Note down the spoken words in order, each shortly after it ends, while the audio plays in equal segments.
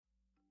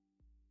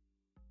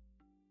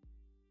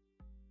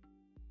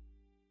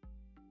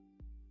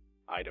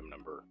Item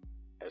Number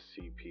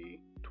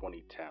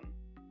SCP-2010.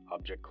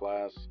 Object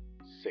Class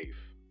Safe.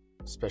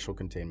 Special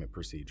Containment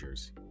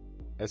Procedures.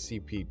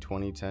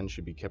 SCP-2010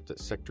 should be kept at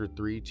Sector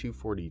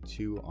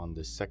 3-242 on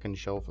the second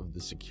shelf of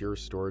the Secure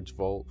Storage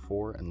Vault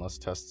 4 unless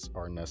tests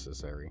are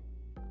necessary.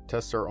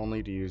 Tests are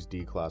only to use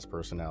D-Class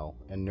personnel,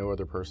 and no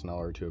other personnel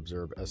are to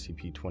observe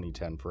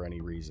SCP-2010 for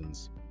any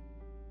reasons.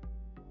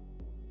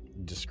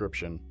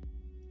 Description: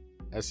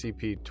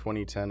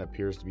 SCP-2010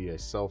 appears to be a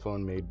cell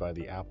phone made by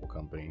the Apple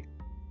Company.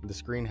 The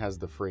screen has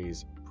the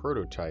phrase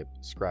 "prototype"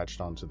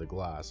 scratched onto the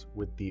glass,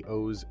 with the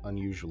O's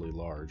unusually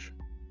large.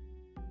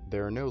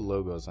 There are no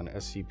logos on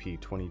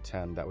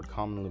SCP-2010 that would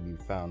commonly be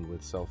found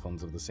with cell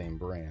phones of the same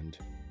brand.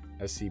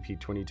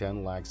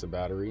 SCP-2010 lacks a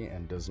battery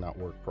and does not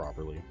work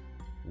properly.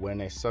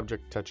 When a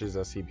subject touches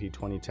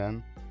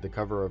SCP-2010, the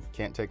cover of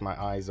 "Can't Take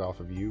My Eyes Off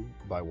of You"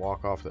 by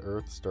Walk Off the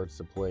Earth starts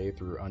to play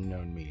through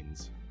unknown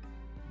means.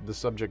 The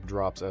subject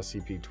drops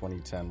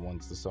SCP-2010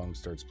 once the song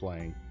starts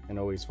playing, and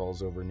always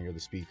falls over near the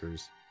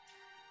speakers.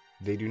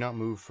 They do not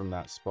move from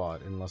that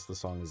spot unless the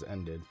song is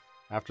ended.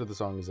 After the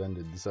song is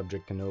ended, the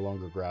subject can no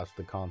longer grasp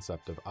the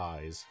concept of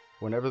eyes.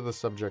 Whenever the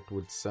subject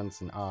would sense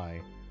an eye,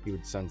 he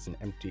would sense an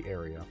empty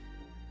area.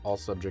 All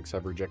subjects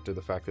have rejected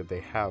the fact that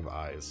they have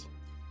eyes.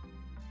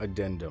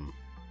 Addendum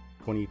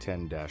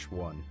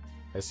 2010-1.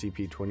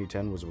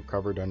 SCP-2010 was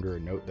recovered under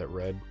a note that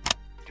read,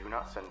 "Do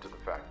not send to the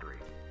factory.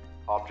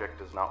 Object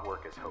does not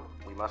work as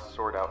hoped. We must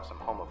sort out some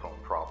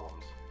homophone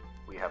problems.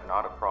 We have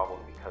not a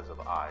problem because of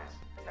eyes.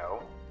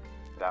 No?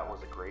 That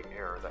was a great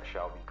error that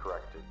shall be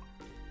corrected.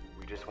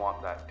 We just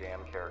want that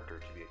damn character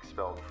to be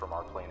expelled from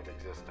our plane of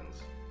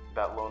existence.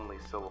 That lonely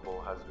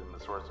syllable has been the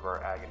source of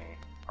our agony.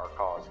 Our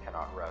cause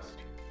cannot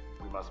rest.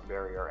 We must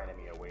bury our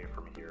enemy away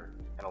from here,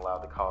 and allow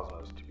the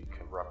cosmos to be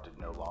corrupted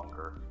no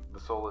longer.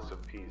 The solace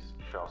of peace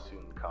shall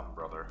soon come,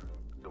 brother.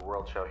 The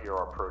world shall hear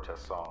our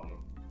protest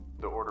song.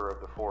 The Order of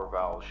the Four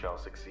Vowels shall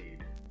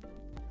succeed."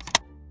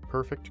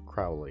 Perfect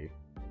Crowley.